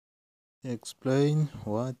Explain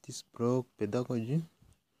what is block pedagogy.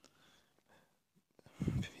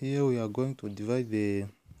 Here we are going to divide the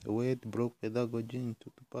word block pedagogy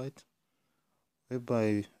into two parts,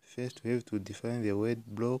 whereby first we have to define the word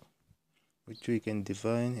block, which we can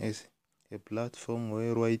define as a platform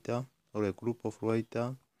where writer or a group of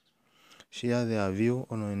writers share their view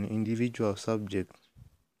on an individual subject,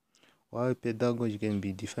 while pedagogy can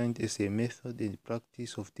be defined as a method and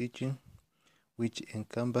practice of teaching which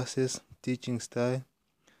encompasses teaching style,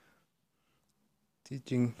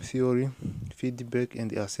 teaching theory, feedback,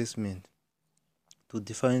 and assessment. To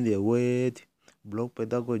define the word block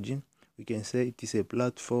pedagogy, we can say it is a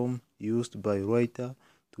platform used by writers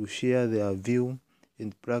to share their view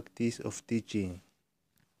and practice of teaching.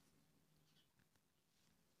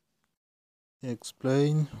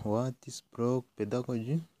 Explain what is block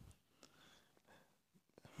pedagogy.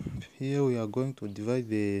 Here we are going to divide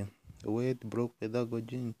the word block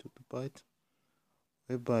pedagogy into two parts,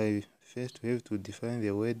 whereby first we have to define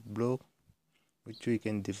the word block, which we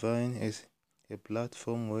can define as a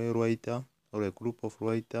platform where writer or a group of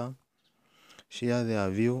writers share their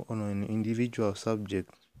view on an individual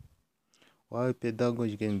subject, while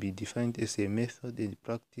pedagogy can be defined as a method and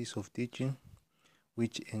practice of teaching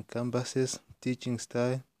which encompasses teaching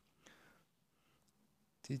style,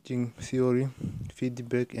 teaching theory,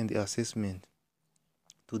 feedback, and assessment.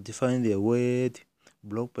 To define the word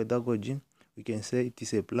block pedagogy, we can say it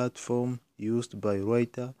is a platform used by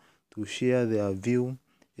writers to share their view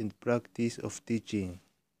and practice of teaching.